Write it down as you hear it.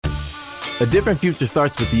A different future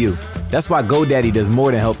starts with you. That's why GoDaddy does more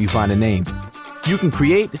than help you find a name. You can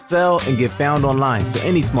create, sell, and get found online so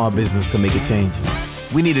any small business can make a change.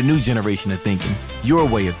 We need a new generation of thinking, your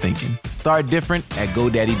way of thinking. Start different at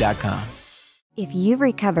GoDaddy.com. If you've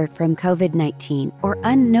recovered from COVID-19 or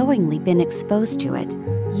unknowingly been exposed to it,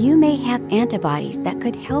 you may have antibodies that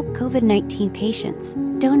could help COVID-19 patients.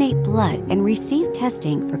 Donate blood and receive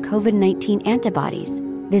testing for COVID-19 antibodies.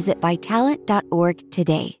 Visit Vitalant.org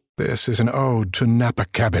today. This is an ode to Napa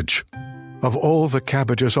cabbage. Of all the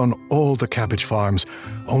cabbages on all the cabbage farms,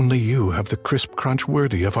 only you have the crisp crunch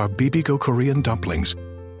worthy of our Bibigo Korean dumplings.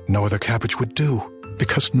 No other cabbage would do,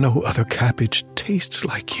 because no other cabbage tastes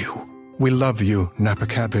like you. We love you, Napa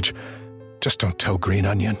cabbage. Just don't tell Green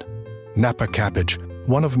Onion. Napa cabbage,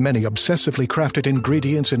 one of many obsessively crafted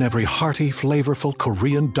ingredients in every hearty, flavorful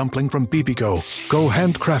Korean dumpling from Bibigo. Go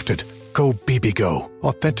handcrafted. Go Bibigo.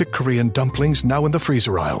 Authentic Korean dumplings now in the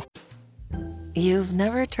freezer aisle. You've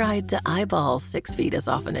never tried to eyeball 6 feet as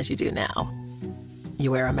often as you do now.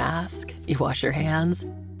 You wear a mask, you wash your hands,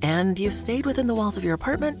 and you've stayed within the walls of your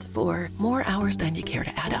apartment for more hours than you care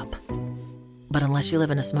to add up. But unless you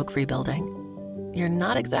live in a smoke-free building, you're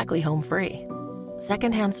not exactly home free.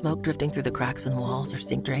 Secondhand smoke drifting through the cracks in walls or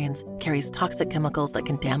sink drains carries toxic chemicals that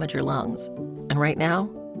can damage your lungs. And right now,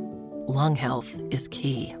 lung health is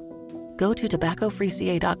key. Go to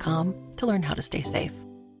tobaccofreeca.com to learn how to stay safe.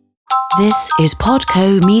 This is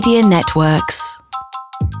Podco Media Networks.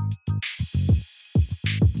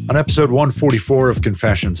 On episode 144 of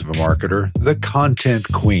Confessions of a Marketer, the Content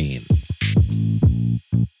Queen.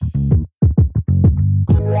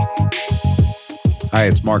 Hi,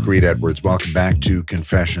 it's Mark Reed Edwards. Welcome back to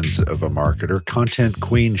Confessions of a Marketer. Content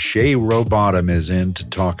Queen Shay Rowbottom is in to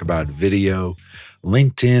talk about video,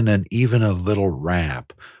 LinkedIn, and even a little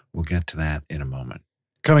rap. We'll get to that in a moment.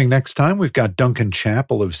 Coming next time, we've got Duncan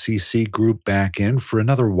Chappell of CC Group back in for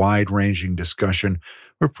another wide-ranging discussion.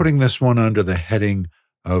 We're putting this one under the heading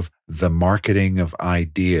of the marketing of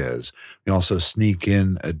ideas. We also sneak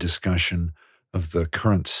in a discussion of the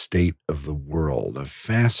current state of the world. A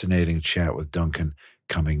fascinating chat with Duncan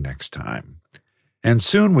coming next time. And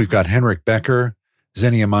soon we've got Henrik Becker,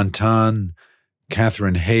 Xenia Montan,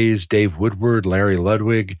 Catherine Hayes, Dave Woodward, Larry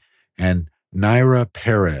Ludwig, and Naira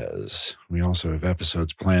Perez. We also have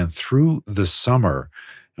episodes planned through the summer,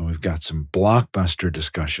 and we've got some blockbuster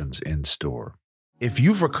discussions in store. If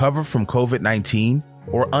you've recovered from COVID-19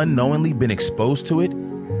 or unknowingly been exposed to it,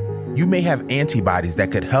 you may have antibodies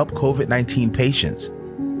that could help COVID-19 patients.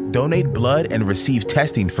 Donate blood and receive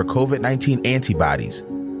testing for COVID-19 antibodies.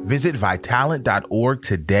 Visit Vitalant.org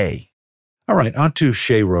today. All right, on to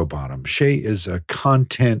Shay Rowbottom. Shay is a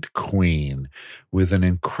content queen with an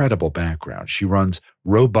incredible background. She runs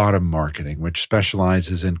Rowbottom Marketing, which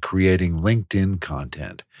specializes in creating LinkedIn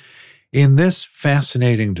content. In this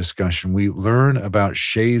fascinating discussion, we learn about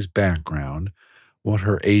Shay's background, what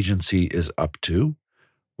her agency is up to,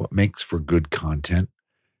 what makes for good content,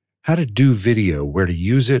 how to do video, where to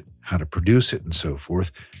use it, how to produce it, and so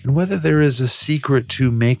forth, and whether there is a secret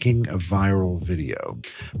to making a viral video.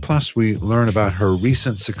 Plus, we learn about her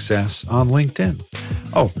recent success on LinkedIn.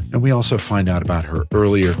 Oh, and we also find out about her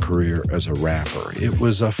earlier career as a rapper. It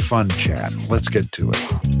was a fun chat. Let's get to it.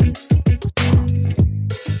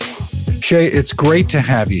 Shay, it's great to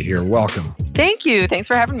have you here. Welcome. Thank you. Thanks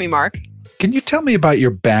for having me, Mark. Can you tell me about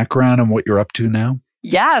your background and what you're up to now?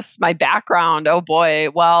 Yes, my background. Oh boy.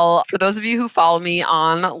 Well, for those of you who follow me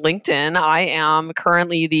on LinkedIn, I am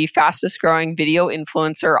currently the fastest growing video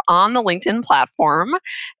influencer on the LinkedIn platform.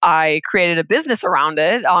 I created a business around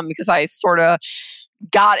it because I sort of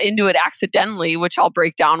got into it accidentally, which I'll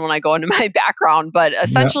break down when I go into my background. But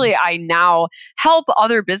essentially, I now help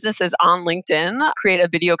other businesses on LinkedIn create a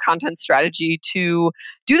video content strategy to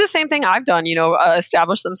do the same thing I've done,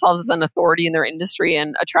 establish themselves as an authority in their industry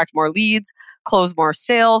and attract more leads, close more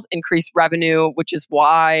sales, increase revenue, which is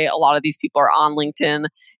why a lot of these people are on LinkedIn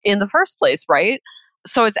in the first place, right?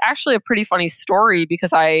 So it's actually a pretty funny story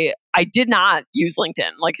because I did not use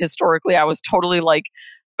LinkedIn. Like historically, I was totally like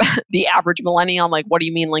the average millennial. I'm like, what do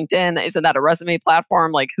you mean LinkedIn? Isn't that a resume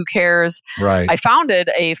platform? Like, who cares? Right. I founded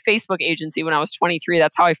a Facebook agency when I was 23.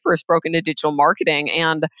 That's how I first broke into digital marketing.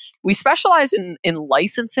 And we specialized in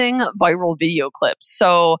licensing viral video clips.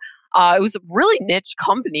 So it was a really niche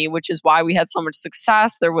company, which is why we had so much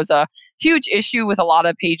success. There was a huge issue with a lot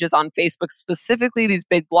of pages on Facebook, specifically these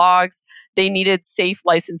big blogs. They needed safe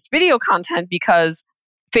licensed video content because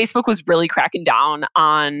Facebook was really cracking down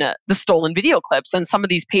on the stolen video clips. And some of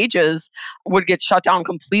these pages would get shut down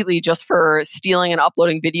completely just for stealing and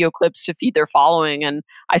uploading video clips to feed their following. And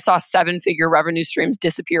I saw 7-figure revenue streams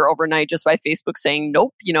disappear overnight just by Facebook saying,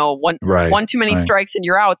 nope, one too many strikes and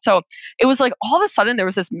you're out. So it was like all of a sudden there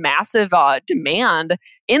was this massive demand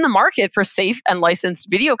in the market for safe and licensed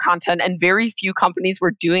video content, and very few companies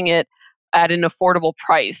were doing it at an affordable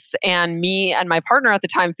price. And me and my partner at the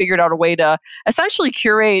time figured out a way to essentially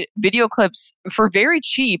curate video clips for very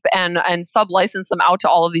cheap and sub-license them out to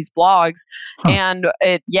all of these blogs. And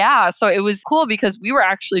so it was cool because we were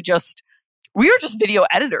just video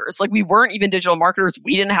editors. Like, we weren't even digital marketers.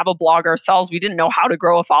 We didn't have a blog ourselves. We didn't know how to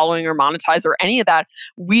grow a following or monetize or any of that.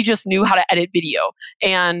 We just knew how to edit video,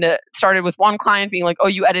 and started with one client being like, oh,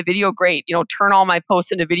 you edit video? Great. Turn all my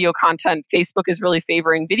posts into video content. Facebook is really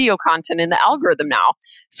favoring video content in the algorithm now.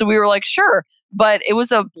 So we were like, sure. But it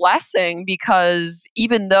was a blessing because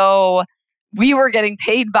even though we were getting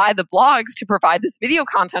paid by the blogs to provide this video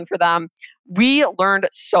content for them, we learned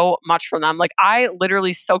so much from them. Like, I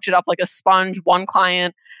literally soaked it up like a sponge. One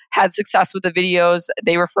client had success with the videos.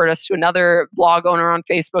 They referred us to another blog owner on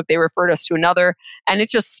Facebook. They referred us to another, and it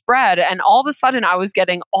just spread. And all of a sudden I was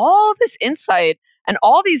getting all this insight and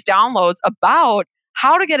all these downloads about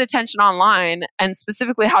how to get attention online, and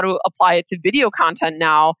specifically how to apply it to video content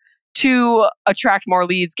now to attract more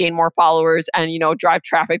leads, gain more followers, and drive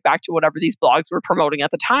traffic back to whatever these blogs were promoting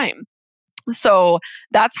at the time. So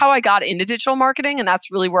that's how I got into digital marketing. And that's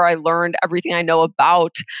really where I learned everything I know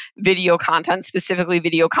about video content, specifically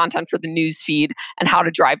video content for the news feed, and how to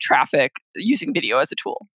drive traffic using video as a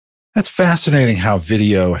tool. That's fascinating how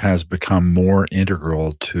video has become more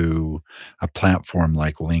integral to a platform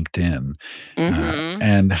like LinkedIn,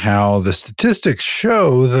 and how the statistics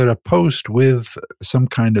show that a post with some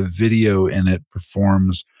kind of video in it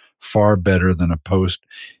performs far better than a post,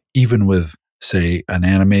 even with, say, an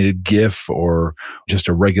animated GIF or just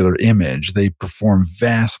a regular image. They perform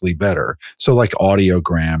vastly better. So like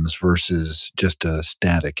audiograms versus just a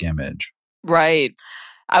static image. Right.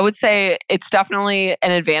 I would say it's definitely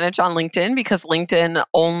an advantage on LinkedIn because LinkedIn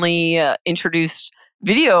only introduced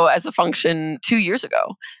video as a function 2 years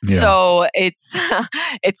ago. Yeah. So it's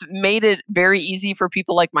made it very easy for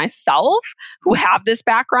people like myself who have this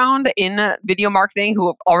background in video marketing,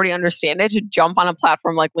 who already understand it, to jump on a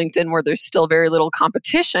platform like LinkedIn where there's still very little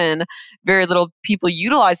competition, very little people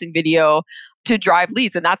utilizing video to drive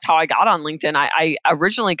leads. And that's how I got on LinkedIn. I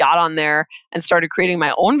originally got on there and started creating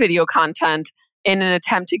my own video content in an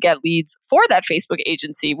attempt to get leads for that Facebook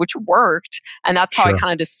agency, which worked. And that's how I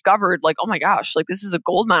kind of discovered, like, oh my gosh, like, this is a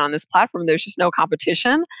goldmine on this platform. There's just no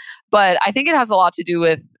competition. But I think it has a lot to do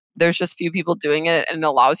with there's just few people doing it, and it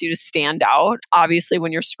allows you to stand out. Obviously,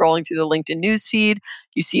 when you're scrolling through the LinkedIn newsfeed,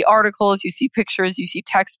 you see articles, you see pictures, you see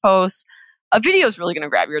text posts. A video is really going to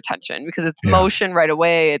grab your attention because it's motion right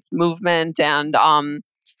away, it's movement, and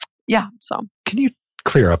so. Can you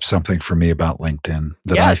clear up something for me about LinkedIn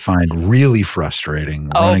that I find really frustrating?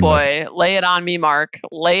 Oh boy, lay it on me, Mark.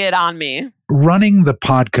 Lay it on me. Running the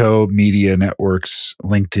Podco Media Network's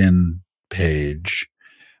LinkedIn page,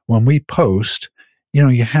 when we post,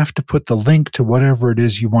 you have to put the link to whatever it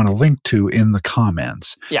is you want to link to in the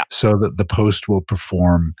comments, so that the post will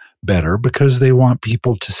perform better, because they want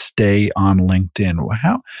people to stay on LinkedIn.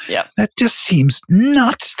 That just seems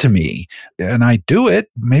nuts to me. And I do it.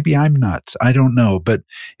 Maybe I'm nuts. I don't know. But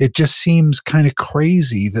it just seems kind of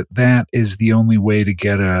crazy that is the only way to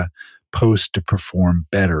get a post to perform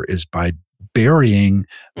better, is by burying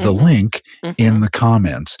the link in the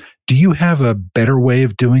comments. Do you have a better way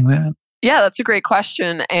of doing that? Yeah, that's a great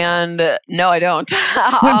question. And no, I don't.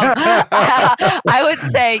 I would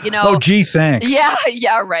say, Oh, gee, thanks.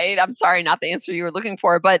 Yeah, right. I'm sorry, not the answer you were looking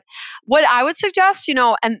for. But what I would suggest,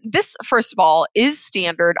 and this, first of all, is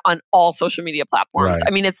standard on all social media platforms. Right.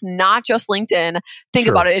 I mean, it's not just LinkedIn. Think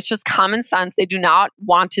about it. It's just common sense. They do not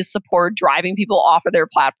want to support driving people off of their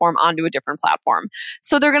platform onto a different platform.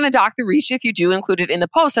 So they're going to dock the reach if you do include it in the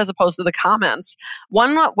post as opposed to the comments.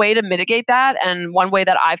 One way to mitigate that, and one way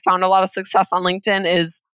that I've found a lot of success on LinkedIn,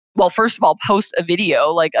 is, well, first of all, post a video.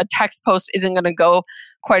 Like, a text post isn't going to go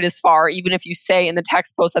quite as far, even if you say in the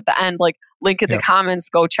text post at the end, like, link in the comments,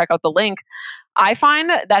 go check out the link. I find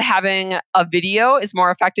that having a video is more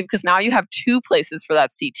effective because now you have two places for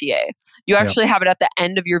that CTA. You actually have it at the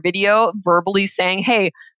end of your video, verbally saying,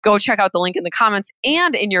 hey, go check out the link in the comments,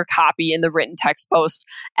 and in your copy in the written text post.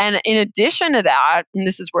 And in addition to that, and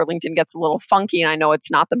this is where LinkedIn gets a little funky, and I know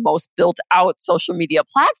it's not the most built out social media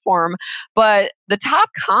platform, but the top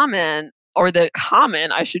comment or the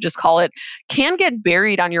comment, I should just call it, can get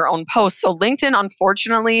buried on your own post. So LinkedIn,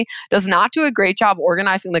 unfortunately, does not do a great job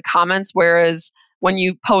organizing the comments, whereas when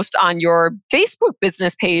you post on your Facebook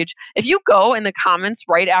business page, if you go in the comments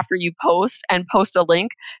right after you post and post a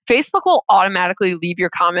link, Facebook will automatically leave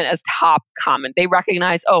your comment as top comment. They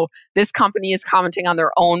recognize, oh, this company is commenting on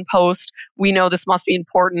their own post. We know this must be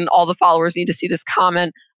important. All the followers need to see this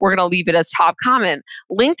comment. We're going to leave it as top comment.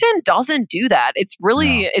 LinkedIn doesn't do that. It's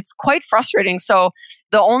really, it's quite frustrating. So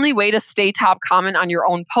the only way to stay top comment on your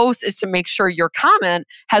own post is to make sure your comment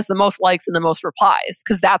has the most likes and the most replies,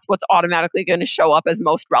 because that's what's automatically going to show up as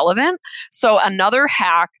most relevant. So another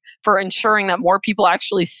hack for ensuring that more people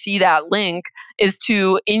actually see that link is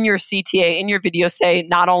to, in your CTA, in your video, say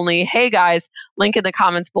not only, hey guys, link in the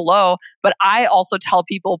comments below, but I also tell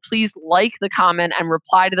people, please like the comment and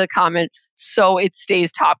reply to the comment so it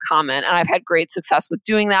stays top comment. And I've had great success with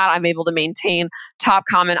doing that. I'm able to maintain top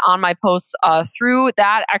comment on my posts through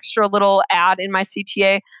that extra little ad in my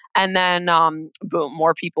CTA. And then, boom,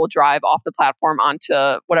 more people drive off the platform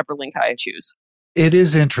onto whatever link I choose. It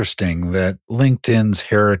is interesting that LinkedIn's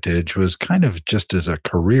heritage was kind of just as a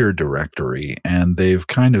career directory, and they've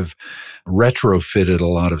kind of retrofitted a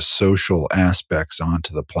lot of social aspects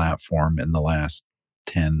onto the platform in the last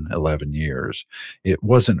 10, 11 years. It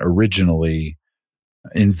wasn't originally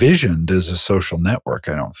envisioned as a social network,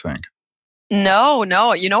 I don't think. No.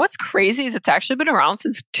 You know what's crazy is it's actually been around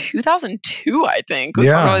since 2002, I think.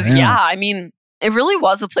 I mean, it really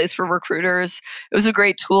was a place for recruiters. It was a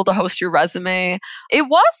great tool to host your resume. It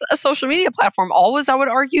was a social media platform always, I would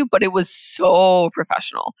argue, but it was so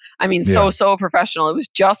professional. I mean, so professional. It was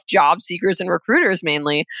just job seekers and recruiters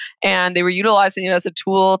mainly. And they were utilizing it as a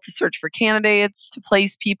tool to search for candidates, to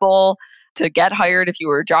place people, to get hired if you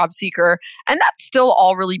were a job seeker. And that's still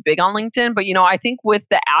all really big on LinkedIn. But, I think with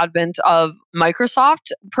the advent of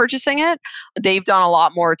Microsoft purchasing it, they've done a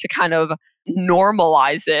lot more to kind of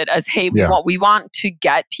normalize it as, hey, we want to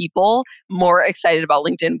get people more excited about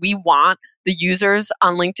LinkedIn. We want the users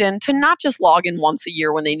on LinkedIn to not just log in once a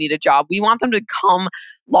year when they need a job. We want them to come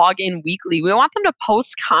log in weekly. We want them to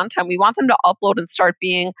post content. We want them to upload and start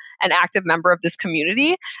being an active member of this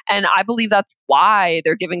community. And I believe that's why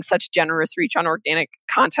they're giving such generous reach on organic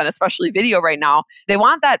content, especially video right now. They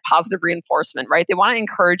want that positive reinforcement, right? They want to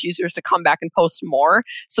encourage users to come back and post more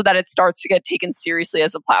so that it starts to get taken seriously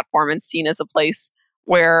as a platform and seen as a place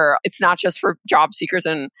where it's not just for job seekers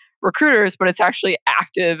and recruiters, but it's actually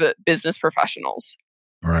active business professionals.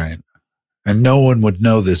 Right. And no one would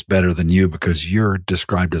know this better than you because you're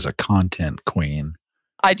described as a content queen.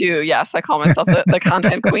 I do, yes. I call myself the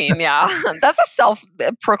content queen. Yeah, that's a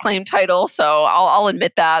self-proclaimed title, so I'll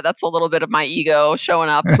admit that. That's a little bit of my ego showing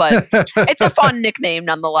up, but it's a fun nickname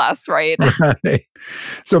nonetheless, right? Right.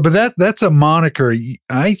 So, but that's a moniker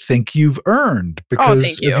I think you've earned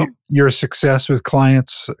because of your success with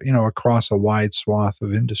clients, across a wide swath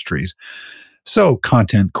of industries. So,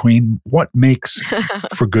 content queen, what makes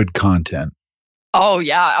for good content? Oh,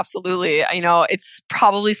 yeah, absolutely. It's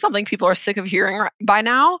probably something people are sick of hearing by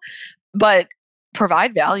now, but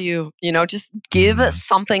provide value, just give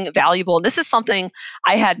something valuable. And this is something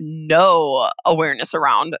I had no awareness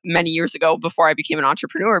around many years ago before I became an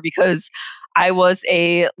entrepreneur, because I was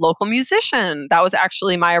a local musician. That was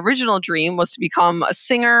actually my original dream, was to become a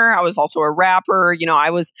singer. I was also a rapper. I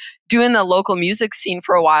was doing the local music scene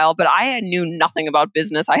for a while, but I knew nothing about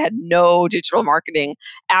business. I had no digital marketing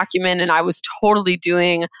acumen, and I was totally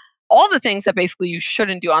doing all the things that basically you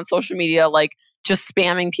shouldn't do on social media, like just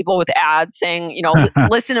spamming people with ads saying,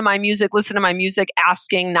 listen to my music,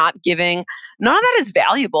 asking, not giving. None of that is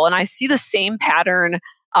valuable. And I see the same pattern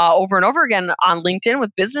over and over again on LinkedIn with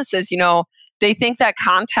businesses. They think that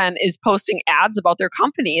content is posting ads about their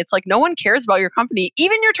company. It's like no one cares about your company,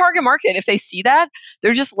 even your target market. If they see that,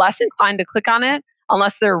 they're just less inclined to click on it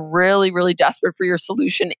unless they're really, really desperate for your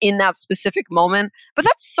solution in that specific moment. But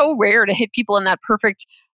that's so rare to hit people in that perfect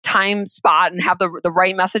time spot and have the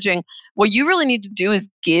right messaging. What you really need to do is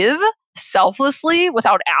give selflessly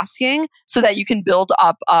without asking, so that you can build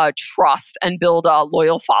up trust and build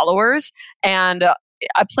loyal followers. And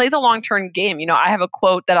I play the long-term game. I have a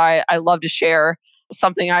quote that I love to share.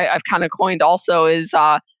 Something I've kind of coined also is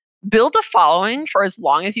build a following for as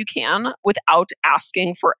long as you can without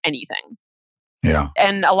asking for anything. Yeah.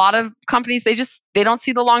 And a lot of companies, they don't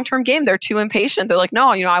see the long-term game. They're too impatient. They're like, no,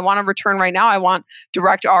 I want a return right now. I want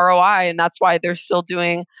direct ROI. And that's why they're still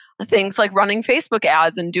doing things like running Facebook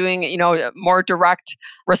ads and doing, more direct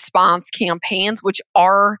response campaigns, which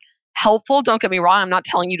are helpful. Don't get me wrong. I'm not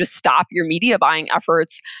telling you to stop your media buying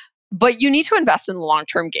efforts, But you need to invest in the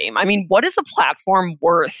long-term game. I mean, what is a platform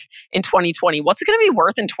worth in 2020? What's it going to be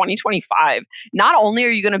worth in 2025? Not only are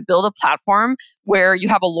you going to build a platform where you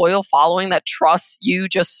have a loyal following that trusts you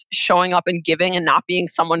just showing up and giving and not being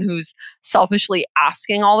someone who's selfishly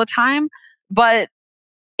asking all the time, but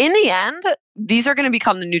in the end, these are going to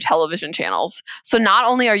become the new television channels. So not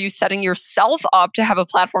only are you setting yourself up to have a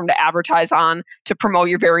platform to advertise on, to promote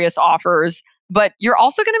your various offers, but you're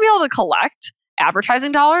also going to be able to collect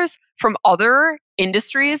advertising dollars from other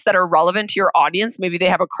industries that are relevant to your audience. Maybe they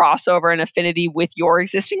have a crossover and affinity with your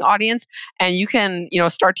existing audience, and you can,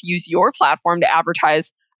 start to use your platform to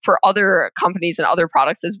advertise for other companies and other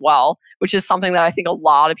products as well, which is something that I think a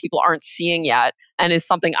lot of people aren't seeing yet, and is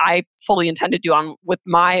something I fully intend to do with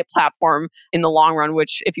my platform in the long run,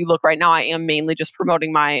 which if you look right now, I am mainly just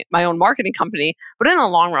promoting my own marketing company. But in the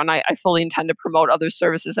long run, I fully intend to promote other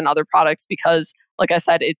services and other products because, like I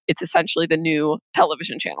said, it's essentially the new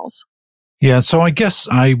television channels. Yeah, so I guess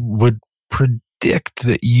I would predict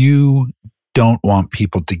that you don't want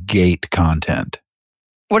people to gate content.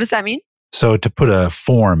 What does that mean? So to put a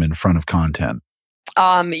form in front of content.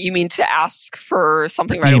 You mean to ask for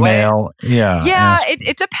something right away? Email, yeah. Yeah,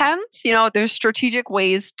 it depends. There's strategic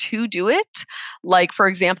ways to do it. Like, for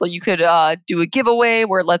example, you could do a giveaway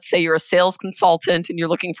where, let's say you're a sales consultant and you're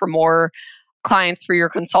looking for more clients for your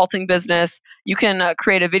consulting business. You can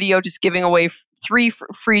create a video just giving away 3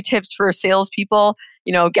 free tips for salespeople,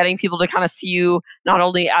 getting people to kind of see you not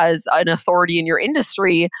only as an authority in your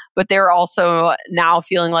industry, but they're also now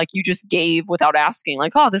feeling like you just gave without asking,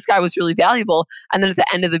 like, oh, this guy was really valuable. And then at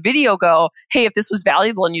the end of the video go, hey, if this was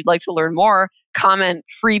valuable and you'd like to learn more, comment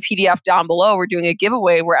free PDF down below. We're doing a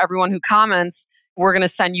giveaway where everyone who comments, we're going to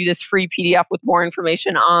send you this free PDF with more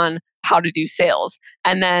information on how to do sales.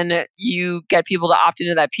 And then you get people to opt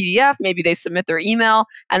into that PDF. Maybe they submit their email.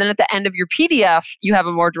 And then at the end of your PDF, you have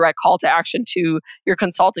a more direct call to action to your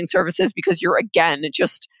consulting services because you're, again,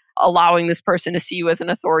 just allowing this person to see you as an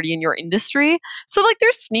authority in your industry. So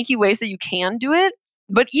there's sneaky ways that you can do it.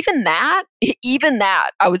 But even that,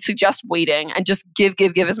 I would suggest waiting and just give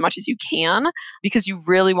as much as you can because you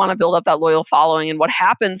really want to build up that loyal following. And what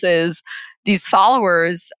happens is these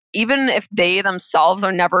followers, even if they themselves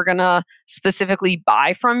are never going to specifically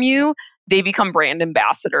buy from you, they become brand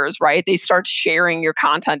ambassadors, right? They start sharing your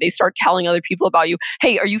content. They start telling other people about you.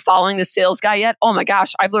 Hey, are you following this sales guy yet? Oh my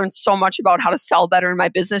gosh, I've learned so much about how to sell better in my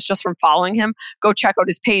business just from following him. Go check out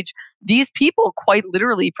his page. These people quite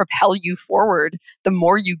literally propel you forward the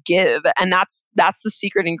more you give. And that's the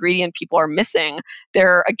secret ingredient people are missing.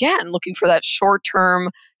 They're, again, looking for that short-term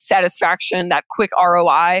satisfaction, that quick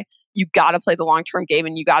ROI. You got to play the long-term game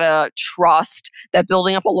and you got to trust that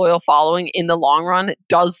building up a loyal following in the long run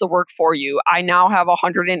does the work for you. I now have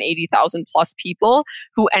 180,000 plus people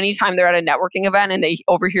who anytime they're at a networking event and they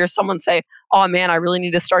overhear someone say, oh man, I really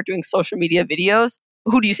need to start doing social media videos.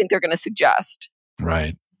 Who do you think they're going to suggest?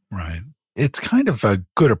 Right. It's kind of a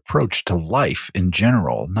good approach to life in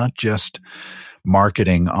general, not just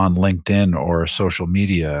marketing on LinkedIn or social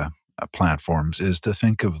media platforms, is to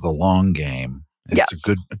think of the long game. It's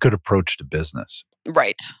a good approach to business.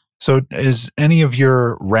 Right. So is any of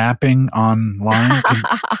your rapping online?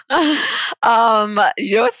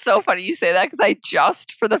 It's so funny you say that because I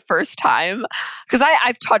just, for the first time, because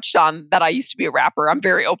I've touched on that I used to be a rapper. I'm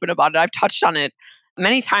very open about it. I've touched on it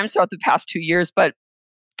many times throughout the past 2 years, but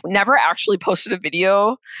never actually posted a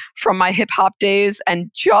video from my hip hop days. And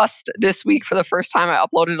just this week, for the first time, I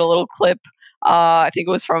uploaded a little clip. I think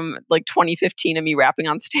it was from 2015 of me rapping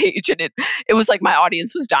on stage, and it was like my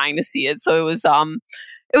audience was dying to see it. So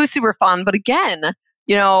it was super fun. But again,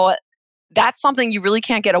 that's something you really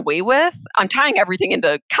can't get away with. I'm tying everything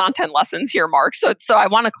into content lessons here, Mark. So I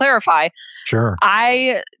want to clarify. Sure.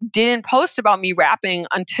 I didn't post about me rapping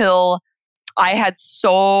until I had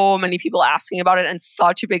so many people asking about it and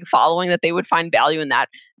such a big following that they would find value in that.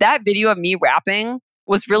 That video of me rapping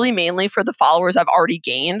was really mainly for the followers I've already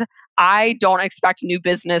gained. I don't expect new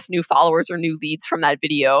business, new followers, or new leads from that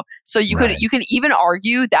video. So you can even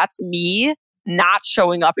argue that's me not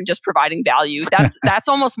showing up and just providing value. That's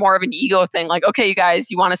almost more of an ego thing. Like, okay, you guys,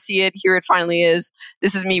 you want to see it? Here it finally is.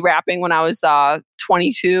 This is me rapping when I was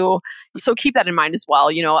 22. So keep that in mind as well.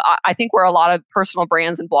 I think where a lot of personal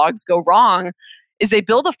brands and blogs go wrong is they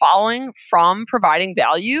build a following from providing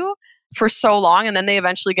value for so long, and then they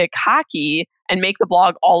eventually get cocky and make the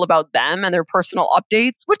blog all about them and their personal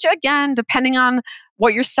updates, which again, depending on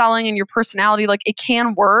what you're selling and your personality, it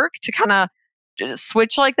can work to kind of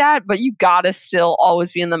switch like that, but you gotta still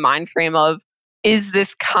always be in the mind frame of is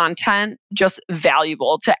this content just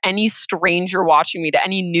valuable to any stranger watching me, to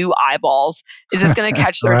any new eyeballs? Is this going to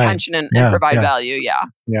catch their Right. attention and Yeah, provide yeah. value? Yeah.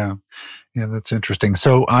 Yeah. Yeah, that's interesting.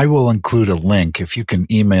 So I will include a link if you can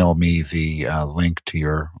email me the link to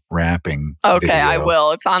your rapping Okay, video. I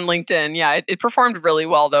will. It's on LinkedIn. Yeah, it performed really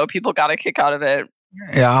well, though. People got a kick out of it.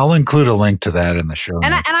 Yeah, I'll include a link to that in the show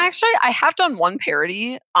And notes. I have done one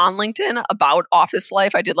parody on LinkedIn about office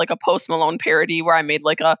life. I did like a Post Malone parody where I made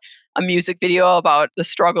like a music video about the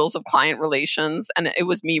struggles of client relations, and it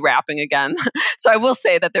was me rapping again. So I will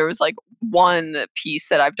say that there was like one piece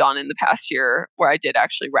that I've done in the past year where I did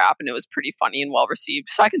actually rap, and it was pretty funny and well received.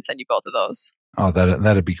 So I can send you both of those. Oh,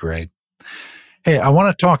 that'd be great. Hey, I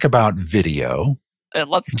want to talk about video.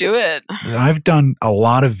 Let's do it. I've done a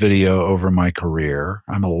lot of video over my career.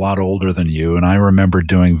 I'm a lot older than you, and I remember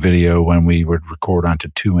doing video when we would record onto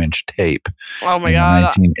 2-inch tape Oh my in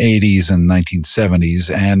God. the 1980s and 1970s.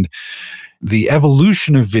 And the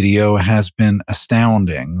evolution of video has been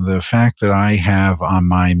astounding. The fact that I have on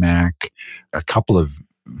my Mac a couple of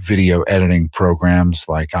video editing programs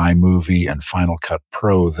like iMovie and Final Cut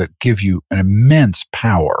Pro that give you an immense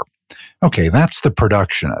power. Okay, that's the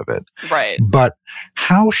production of it. Right. But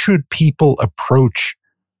how should people approach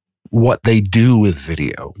what they do with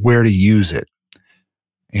video, where to use it?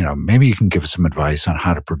 You know, maybe you can give us some advice on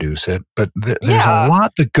how to produce it, but there's Yeah. a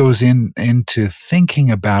lot that goes into thinking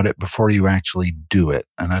about it before you actually do it.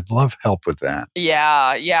 And I'd love help with that.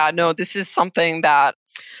 Yeah. No, this is something that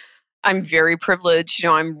I'm very privileged. You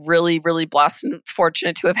know, I'm really, really blessed and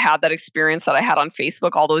fortunate to have had that experience that I had on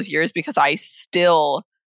Facebook all those years, because I still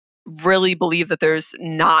really believe that there's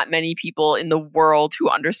not many people in the world who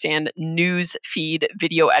understand news feed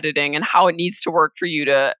video editing and how it needs to work for you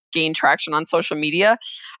to gain traction on social media.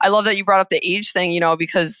 I love that you brought up the age thing, you know,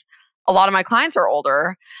 because a lot of my clients are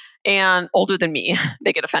older and older than me.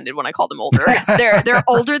 They get offended when I call them older. They're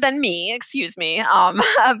older than me, excuse me.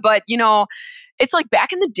 But you know, it's like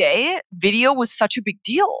back in the day, video was such a big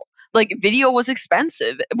deal. Like video was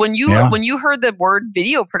expensive. When you heard the word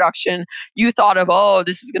video production, you thought of, oh,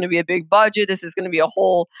 this is going to be a big budget. This is going to be a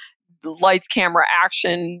whole lights, camera,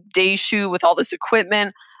 action day shoot with all this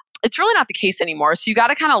equipment. It's really not the case anymore. So you got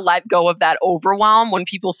to kind of let go of that overwhelm when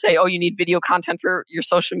people say, oh, you need video content for your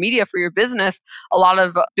social media, for your business. A lot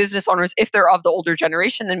of business owners, if they're of the older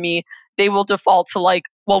generation than me, they will default to like,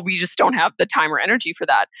 well, we just don't have the time or energy for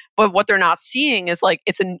that. But what they're not seeing is like,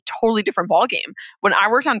 it's a totally different ballgame. When I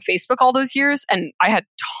worked on Facebook all those years, and I had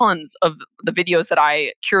tons of the videos that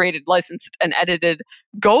I curated, licensed, and edited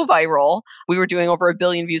go viral. We were doing over 1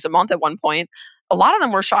 billion views a month at one point. A lot of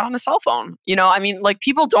them were shot on a cell phone. You know, I mean, like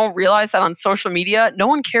people don't realize that on social media, no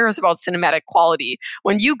one cares about cinematic quality.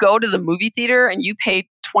 When you go to the movie theater and you pay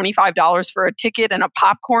 $25 for a ticket and a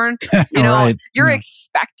popcorn, you know, Right. you're Yeah.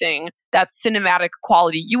 expecting that cinematic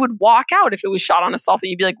quality. You would walk out if it was shot on a cell phone.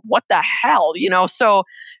 You'd be like, what the hell? You know, so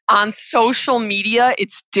on social media,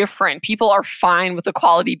 it's different. People are fine with the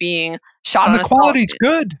quality being shot And on the a cell phone. quality's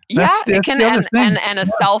good. That's It can, the other thing. and a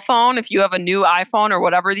cell phone, if you have a new iPhone or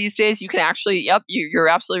whatever these days, you can actually, you're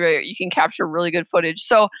absolutely right. You can capture really good footage.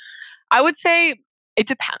 So I would say it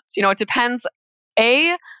depends. You know, it depends,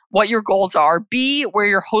 A, what your goals are, B, where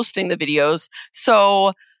you're hosting the videos.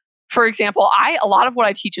 So for example, a lot of what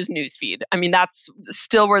I teach is newsfeed. I mean, that's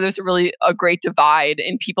still where there's a great divide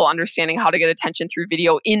in people understanding how to get attention through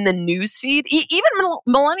video in the newsfeed. Even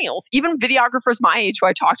millennials, even videographers my age who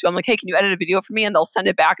I talk to, I'm like, hey, can you edit a video for me? And they'll send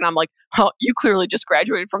it back, and I'm like, oh, you clearly just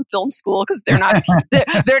graduated from film school because they're not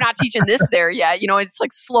they're not teaching this there yet. You know, it's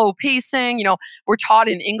like slow pacing. You know, we're taught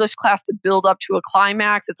in English class to build up to a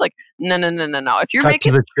climax. It's like no. If you're Cut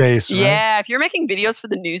making to the chase. Right? yeah, if you're making videos for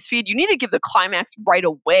the newsfeed, you need to give the climax right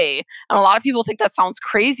away. And a lot of people think that sounds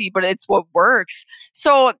crazy, but it's what works.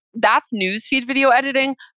 So that's newsfeed video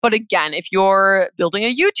editing. But again, if you're building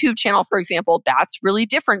a YouTube channel, for example, that's really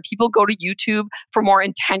different. People go to YouTube for more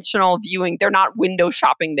intentional viewing. They're not window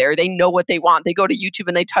shopping there. They know what they want. They go to YouTube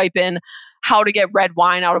and they type in how to get red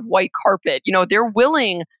wine out of white carpet. You know, they're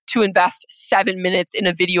willing to invest 7 minutes in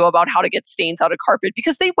a video about how to get stains out of carpet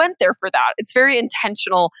because they went there for that. It's very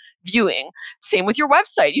intentional viewing. Same with your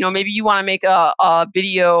website. You know, maybe you want to make a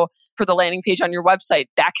video for the landing page on your website.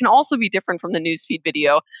 That can also be different from the newsfeed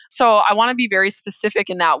video. So I want to be very specific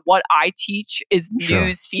in that what I teach is Sure.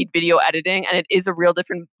 newsfeed video editing, and it is a real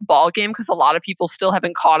different ballgame because a lot of people still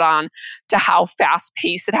haven't caught on to how fast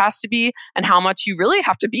paced it has to be and how much you really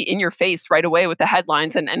have to be in your face right away with the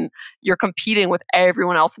headlines, and you're competing with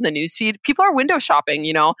everyone else in the newsfeed. People are window shopping.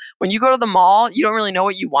 You know, when you go to the mall, you don't really know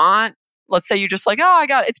what you want. Let's say you're just like, oh,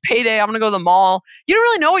 it's payday. I'm going to go to the mall. You don't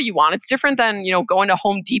really know what you want. It's different than, you know, going to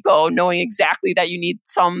Home Depot, knowing exactly that you need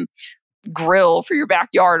some grill for your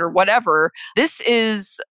backyard or whatever. This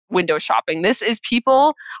is window shopping. This is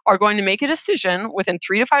people are going to make a decision within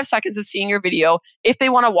 3 to 5 seconds of seeing your video if they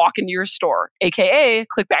want to walk into your store, aka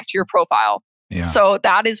click back to your profile. Yeah. So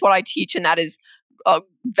that is what I teach, and that is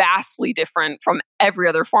vastly different from every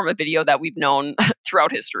other form of video that we've known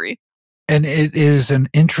throughout history. And it is an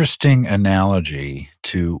interesting analogy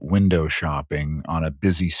to window shopping on a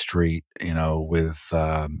busy street, with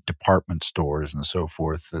department stores and so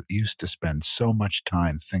forth that used to spend so much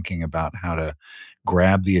time thinking about how to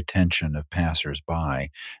grab the attention of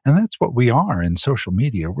passersby. And that's what we are in social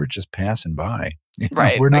media. We're just passing by.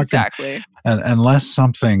 Right, we're not exactly. Unless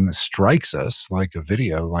something strikes us, like a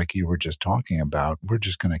video like you were just talking about, we're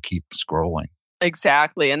just going to keep scrolling.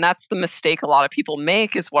 Exactly. And that's the mistake a lot of people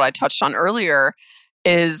make, is what I touched on earlier,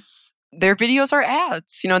 is their videos are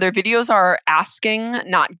ads. Their videos are asking,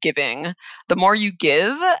 not giving. The more you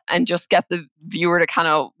give and just get the viewer to kind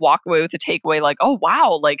of walk away with a takeaway like, oh,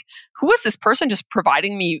 wow, like, who is this person just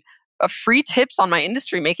providing me free tips on my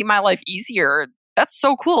industry, making my life easier? That's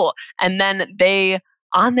so cool. And then they,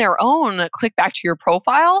 on their own, click back to your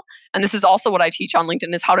profile. And this is also what I teach on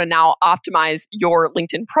LinkedIn, is how to now optimize your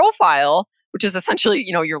LinkedIn profile, which is essentially,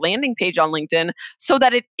 your landing page on LinkedIn, so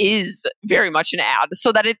that it is very much an ad,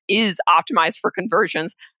 so that it is optimized for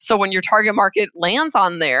conversions. So when your target market lands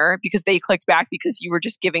on there because they clicked back because you were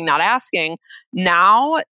just giving, not asking,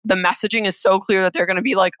 now the messaging is so clear that they're going to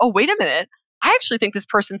be like, oh, wait a minute, I actually think this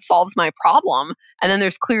person solves my problem. And then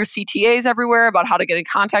there's clear CTAs everywhere about how to get in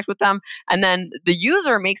contact with them. And then the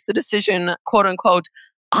user makes the decision, quote unquote,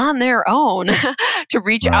 on their own to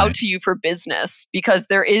reach out to you for business, because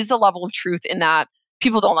there is a level of truth in that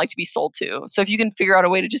people don't like to be sold to. So if you can figure out a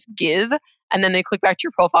way to just give, and then they click back to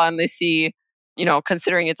your profile and they see,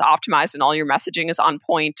 considering it's optimized and all your messaging is on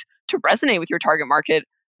point to resonate with your target market,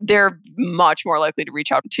 they're much more likely to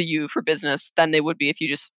reach out to you for business than they would be if you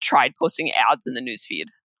just tried posting ads in the newsfeed.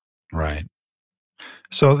 Right.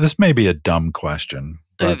 So this may be a dumb question.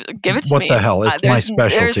 Give it to me. What the hell? It's my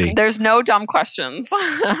specialty. There's no dumb questions.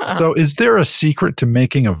 So is there a secret to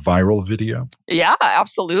making a viral video? Yeah,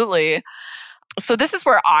 absolutely. So this is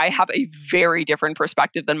where I have a very different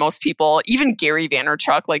perspective than most people. Even Gary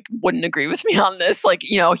Vaynerchuk wouldn't agree with me on this.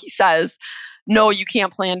 He says, no, you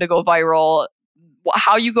can't plan to go viral.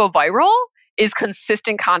 How you go viral is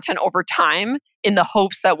consistent content over time in the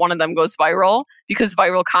hopes that one of them goes viral, because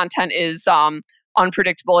viral content is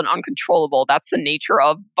unpredictable and uncontrollable. That's the nature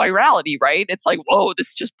of virality, right? It's like, whoa,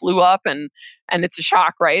 this just blew up and it's a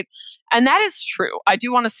shock, right? And that is true. I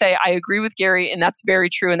do want to say I agree with Gary, and that's very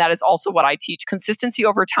true. And that is also what I teach. Consistency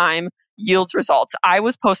over time yields results. I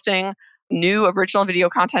was posting new original video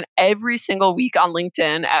content every single week on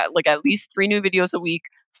LinkedIn, at least 3 new videos a week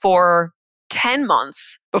for 10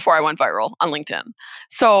 months before I went viral on LinkedIn.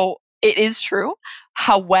 So it is true.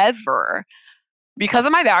 However, because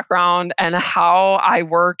of my background and how I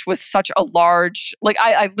worked with such a large,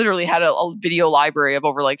 I literally had a video library of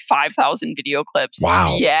over 5,000 video clips.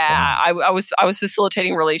 Wow. Yeah. Wow. I was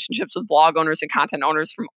facilitating relationships with blog owners and content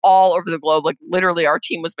owners from all over the globe. Literally our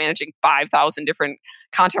team was managing 5,000 different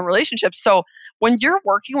content relationships. So when you're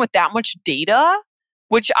working with that much data,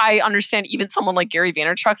 which I understand even someone like Gary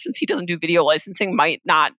Vaynerchuk, since he doesn't do video licensing, might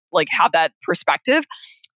not have that perspective.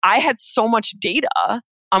 I had so much data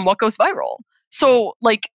on what goes viral. So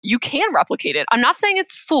you can replicate it. I'm not saying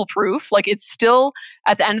it's foolproof. It's still,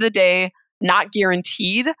 at the end of the day, not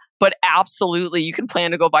guaranteed, but absolutely you can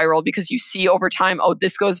plan to go viral, because you see over time, oh,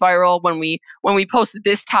 this goes viral when we post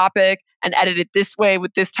this topic and edit it this way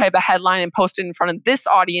with this type of headline and post it in front of this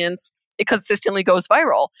audience, it consistently goes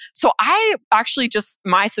viral. So I actually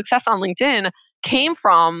my success on LinkedIn came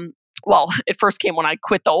from, it first came when I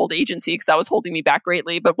quit the old agency because that was holding me back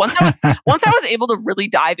greatly. But once I was able to really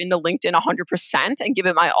dive into LinkedIn 100% and give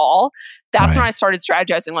it my all, that's when I started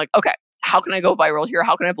strategizing. Okay, how can I go viral here?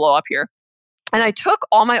 How can I blow up here? And I took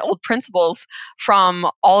all my old principles from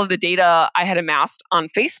all of the data I had amassed on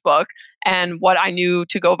Facebook and what I knew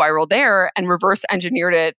to go viral there, and reverse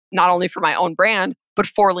engineered it not only for my own brand, but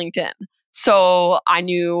for LinkedIn. So I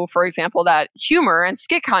knew, for example, that humor and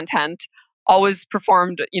skit content always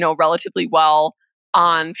performed, relatively well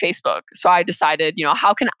on Facebook. So I decided,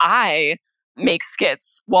 how can I make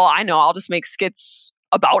skits? Well, I know I'll just make skits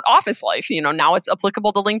about office life. Now it's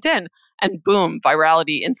applicable to LinkedIn, and boom,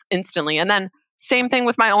 virality instantly. And then same thing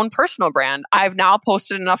with my own personal brand. I've now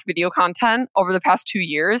posted enough video content over the past 2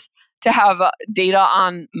 years to have data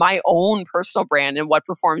on my own personal brand and what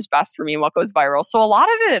performs best for me and what goes viral. So a lot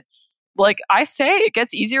of it, I say, it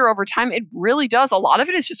gets easier over time. It really does. A lot of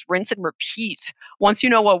it is just rinse and repeat. Once you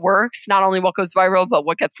know what works, not only what goes viral, but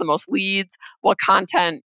what gets the most leads, what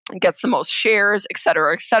content gets the most shares, et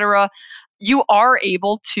cetera, et cetera. You are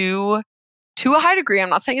able to a high degree, I'm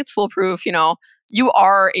not saying it's foolproof, you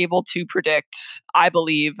are able to predict, I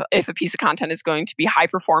believe, if a piece of content is going to be high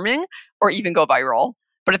performing or even go viral.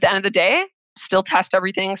 But at the end of the day, still test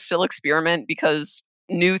everything, still experiment, because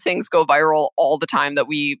new things go viral all the time that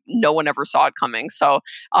no one ever saw it coming. So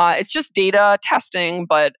it's just data testing,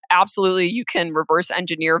 but absolutely you can reverse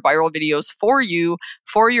engineer viral videos for you,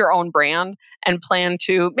 for your own brand, and plan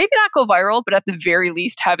to maybe not go viral, but at the very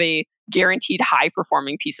least have a guaranteed high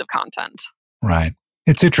performing piece of content. Right.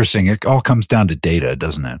 It's interesting. It all comes down to data,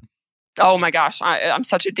 doesn't it? Oh my gosh, I'm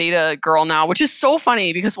such a data girl now, which is so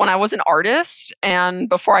funny because when I was an artist and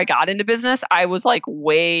before I got into business, I was like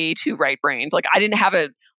way too right-brained. Like I didn't have a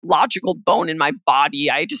logical bone in my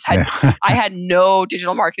body. I just had, I had no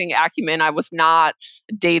digital marketing acumen. I was not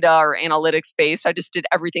data or analytics based. I just did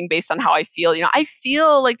everything based on how I feel. I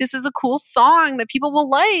feel like this is a cool song that people will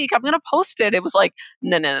like. I'm going to post it. It was like,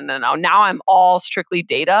 no. Now I'm all strictly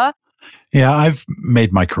data. Yeah, I've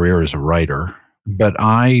made my career as a writer. But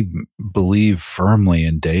I believe firmly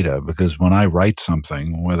in data because when I write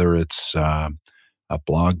something, whether it's a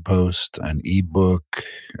blog post, an ebook,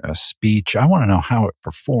 a speech, I want to know how it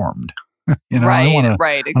performed. Right,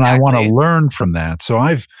 exactly. And I want to learn from that. So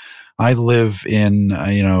I live in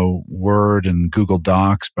Word and Google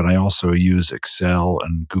Docs, but I also use Excel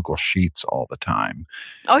and Google Sheets all the time.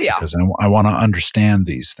 Oh yeah, because I want to understand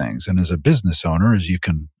these things. And as a business owner, as you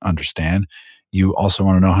can understand, you also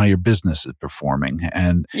want to know how your business is performing,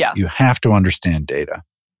 and yes, you have to understand data.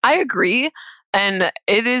 I agree. And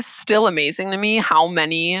it is still amazing to me how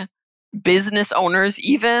many business owners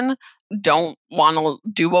even don't want to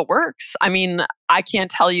do what works. I mean, I can't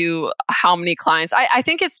tell you how many clients. I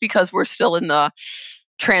think it's because we're still in the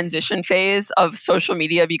transition phase of social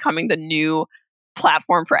media becoming the new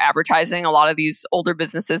platform for advertising. A lot of these older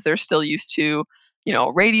businesses, they're still used to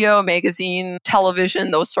radio, magazine,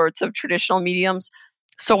 television, those sorts of traditional mediums.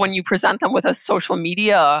 So when you present them with a social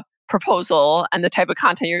media proposal and the type of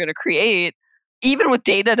content you're going to create, even with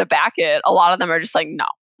data to back it, a lot of them are just like, no.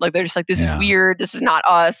 Like they're just like, this is weird. This is not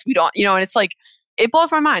us. We don't, and it's like, it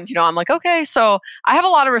blows my mind. I'm like, okay, so I have a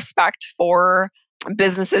lot of respect for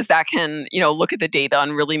businesses that can, look at the data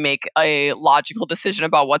and really make a logical decision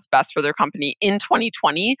about what's best for their company in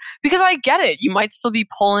 2020, because I get it. You might still be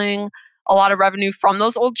pulling a lot of revenue from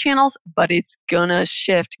those old channels, but it's gonna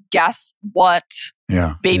shift. Guess what?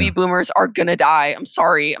 Baby boomers are gonna die. I'm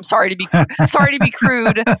sorry to be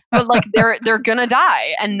crude, but like they're gonna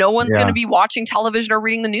die, and no one's gonna be watching television or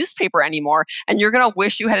reading the newspaper anymore. And you're gonna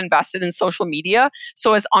wish you had invested in social media.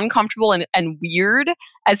 So as uncomfortable and weird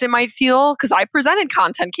as it might feel, because I presented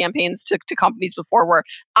content campaigns to companies before where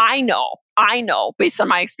I know based on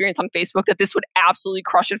my experience on Facebook that this would absolutely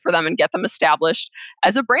crush it for them and get them established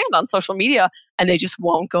as a brand on social media, and they just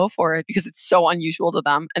won't go for it because it's so unusual to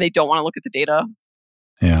them and they don't want to look at the data.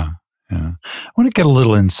 Yeah. I want to get a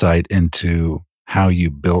little insight into how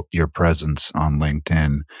you built your presence on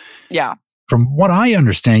LinkedIn. Yeah. From what I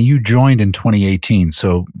understand, you joined in 2018,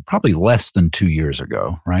 so probably less than 2 years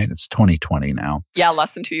ago, right? It's 2020 now. Yeah,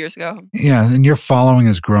 less than 2 years ago. Yeah, and your following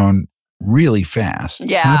has grown really fast.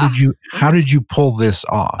 Yeah. How did you pull this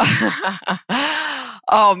off?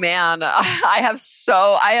 Oh man, I have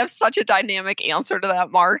such a dynamic answer to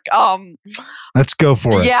that, Mark. Let's go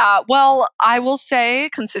for it. Yeah, well, I will say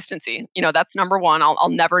consistency. That's number one. I'll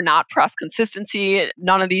never not press consistency.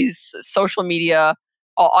 None of these social media,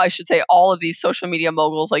 I should say all of these social media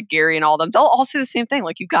moguls like Gary and all of them, they'll all say the same thing.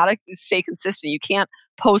 Like you got to stay consistent. You can't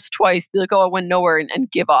post twice, be like, oh, I went nowhere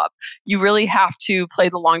and give up. You really have to play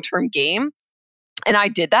the long-term game. And I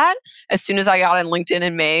did that as soon as I got on LinkedIn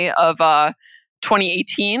in May of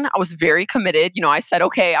 2018. I was very committed. I said,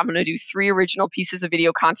 okay, I'm going to do 3 original pieces of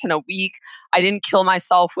video content a week. I didn't kill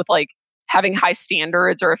myself with like having high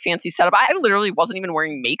standards or a fancy setup. I literally wasn't even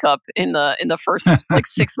wearing makeup in the first like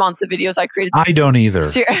 6 months of videos I created. I don't either.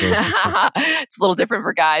 It's a little different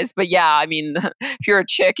for guys, but yeah, I mean, if you're a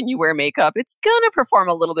chick and you wear makeup, it's gonna perform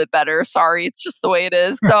a little bit better. Sorry, it's just the way it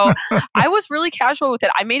is. So I was really casual with it.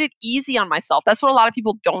 I made it easy on myself. That's what a lot of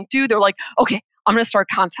people don't do. They're like, okay, I'm gonna start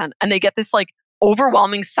content, and they get this like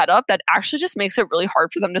overwhelming setup that actually just makes it really hard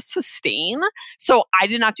for them to sustain. So I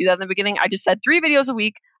did not do that in the beginning. I just said 3 videos a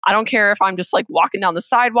week. I don't care if I'm just like walking down the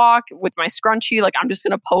sidewalk with my scrunchie, like I'm just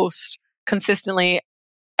going to post consistently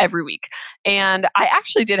every week. And I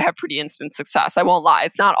actually did have pretty instant success. I won't lie.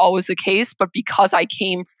 It's not always the case, but because I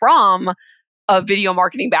came from a video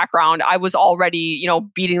marketing background, I was already,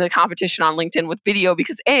 beating the competition on LinkedIn with video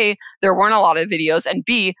because A, there weren't a lot of videos, and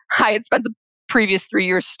B, I had spent the previous 3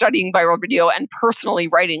 years studying viral video and personally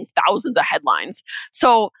writing thousands of headlines.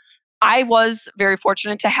 So I was very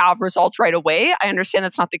fortunate to have results right away. I understand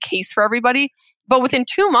that's not the case for everybody, but within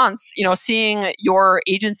 2 months, seeing your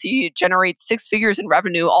agency generate 6 figures in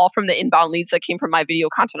revenue, all from the inbound leads that came from my video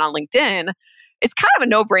content on LinkedIn, it's kind of a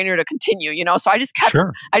no-brainer to continue, So I just kept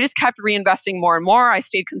reinvesting more and more. I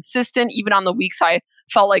stayed consistent, even on the weeks I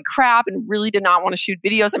felt like crap and really did not want to shoot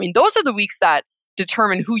videos. I mean, those are the weeks that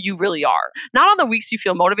determine who you really are. Not on the weeks you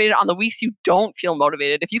feel motivated, on the weeks you don't feel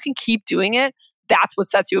motivated. If you can keep doing it, that's what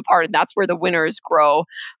sets you apart, and that's where the winners grow.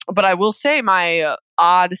 But I will say my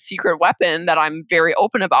odd secret weapon that I'm very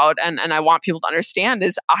open about and I want people to understand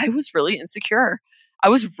is I was really insecure. I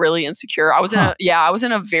was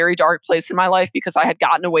in a very dark place in my life because I had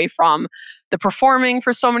gotten away from the performing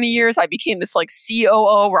for so many years. I became this like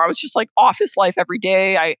COO where I was just like office life every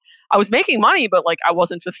day. I was making money, but like I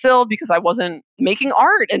wasn't fulfilled because I wasn't making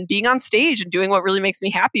art and being on stage and doing what really makes me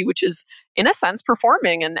happy, which is in a sense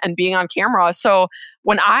performing and being on camera. So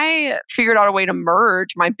when I figured out a way to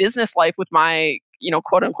merge my business life with my,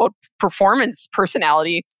 quote unquote performance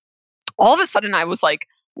personality, all of a sudden I was like,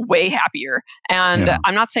 way happier. And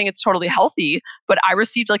I'm not saying it's totally healthy, but I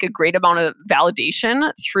received like a great amount of validation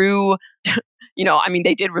through,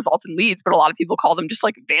 they did result in leads, but a lot of people call them just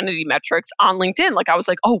like vanity metrics on LinkedIn. Like I was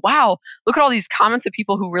like, oh, wow, look at all these comments of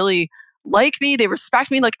people who really like me. They respect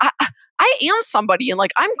me. Like I am somebody and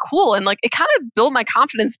like I'm cool. And like it kind of built my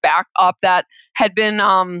confidence back up that had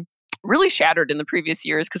been, really shattered in the previous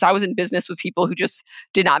years because I was in business with people who just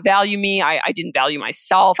did not value me. I didn't value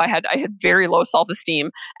myself. I had very low self-esteem.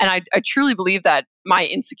 And I truly believe that my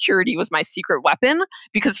insecurity was my secret weapon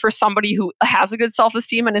because for somebody who has a good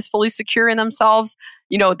self-esteem and is fully secure in themselves,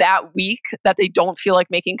 that week that they don't feel like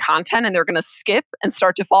making content and they're going to skip and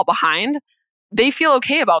start to fall behind, they feel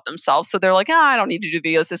okay about themselves. So they're like, I don't need to do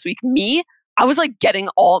videos this week. Me, I was like getting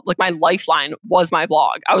all, like my lifeline was my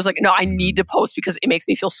blog. I was like, no, I need to post because it makes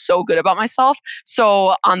me feel so good about myself.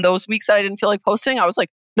 So on those weeks that I didn't feel like posting, I was like,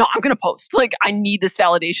 no, I'm going to post. Like I need this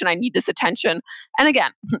validation. I need this attention. And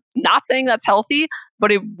again, not saying that's healthy,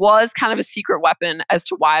 but it was kind of a secret weapon as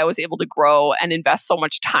to why I was able to grow and invest so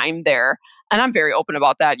much time there. And I'm very open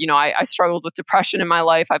about that. I struggled with depression in my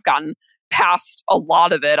life. I've gotten past a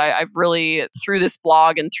lot of it. I've really, through this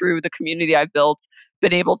blog and through the community I've built,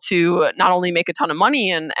 been able to not only make a ton of money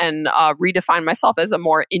and redefine myself as a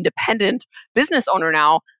more independent business owner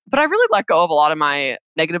now, but I really let go of a lot of my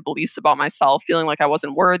negative beliefs about myself, feeling like I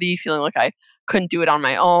wasn't worthy, feeling like I couldn't do it on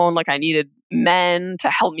my own, like I needed men to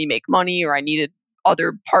help me make money or I needed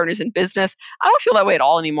other partners in business. I don't feel that way at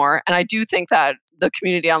all anymore. And I do think that the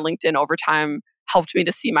community on LinkedIn over time helped me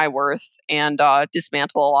to see my worth and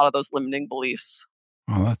dismantle a lot of those limiting beliefs.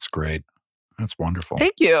 Oh, that's great. That's wonderful.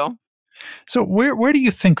 Thank you. So where do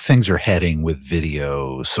you think things are heading with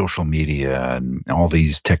video, social media, and all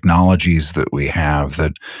these technologies that we have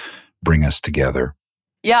that bring us together?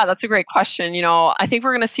 Yeah, that's a great question. I think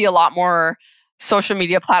we're going to see a lot more social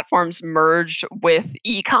media platforms merged with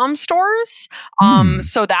e-com stores.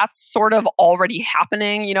 So that's sort of already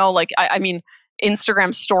happening.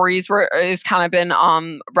 Instagram stories is kind of been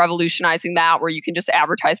revolutionizing that, where you can just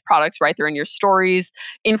advertise products right there in your stories.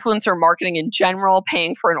 Influencer marketing in general,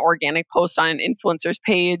 paying for an organic post on an influencer's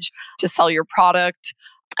page to sell your product.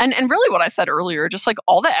 And really what I said earlier, just like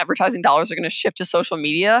all the advertising dollars are going to shift to social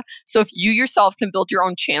media. So if you yourself can build your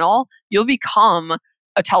own channel, you'll become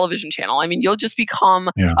a television channel. You'll just become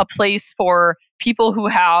a place for people who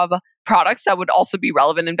have products that would also be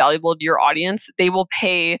relevant and valuable to your audience. They will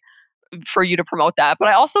pay for you to promote that. But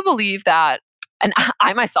I also believe that, and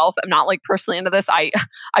I myself am not like personally into this. I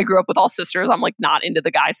grew up with all sisters. I'm like not into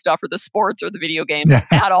the guy stuff or the sports or the video games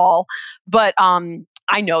at all. But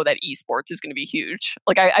I know that esports is going to be huge.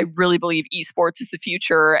 Like I really believe esports is the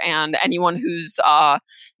future. And anyone who's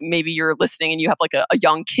maybe you're listening and you have like a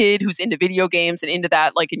young kid who's into video games and into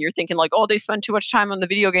that, like, and you're thinking like, oh, they spend too much time on the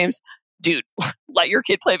video games. Dude, let your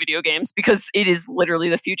kid play video games because it is literally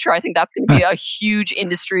the future. I think that's going to be a huge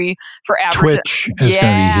industry for advertising. Twitch is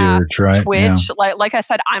going to be huge, right? Twitch, like I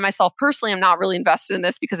said, I myself personally am not really invested in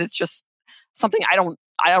this because it's just something I don't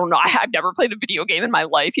know. I've never played a video game in my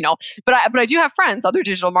life, But I do have friends, other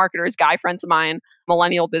digital marketers, guy friends of mine,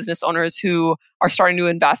 millennial business owners who are starting to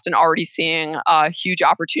invest and already seeing a huge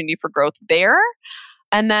opportunity for growth there.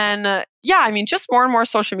 And then, just more and more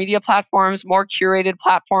social media platforms, more curated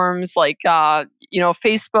platforms like,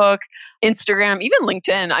 Facebook, Instagram, even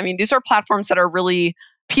LinkedIn. These are platforms that are really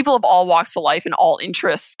people of all walks of life and all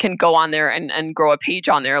interests can go on there and grow a page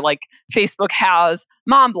on there. Like Facebook has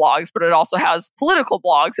mom blogs, but it also has political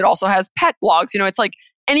blogs. It also has pet blogs. It's like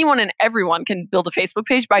anyone and everyone can build a Facebook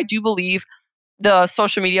page. But I do believe the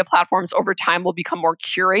social media platforms over time will become more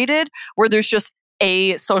curated, where there's just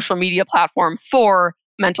a social media platform for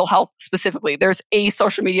mental health specifically. There's a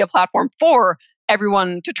social media platform for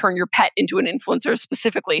everyone to turn your pet into an influencer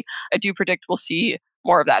specifically. I do predict we'll see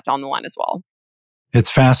more of that down the line as well.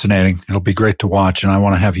 It's fascinating. It'll be great to watch, and I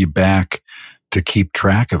want to have you back to keep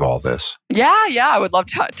track of all this. Yeah. I would love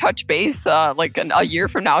to touch base like a year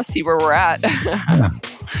from now, see where we're at. Yeah.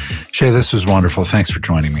 Shay, this was wonderful. Thanks for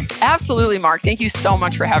joining me. Absolutely, Mark. Thank you so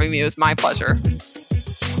much for having me. It was my pleasure.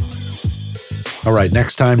 All right,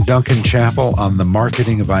 next time, Duncan Chappell on the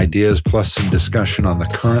marketing of ideas, plus some discussion on the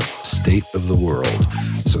current state of the world.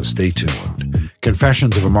 So stay tuned.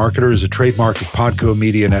 Confessions of a Marketer is a trademark of Podco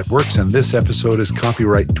Media Networks, and this episode is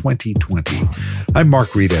copyright 2020. I'm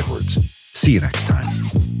Mark Reed Edwards. See you next time.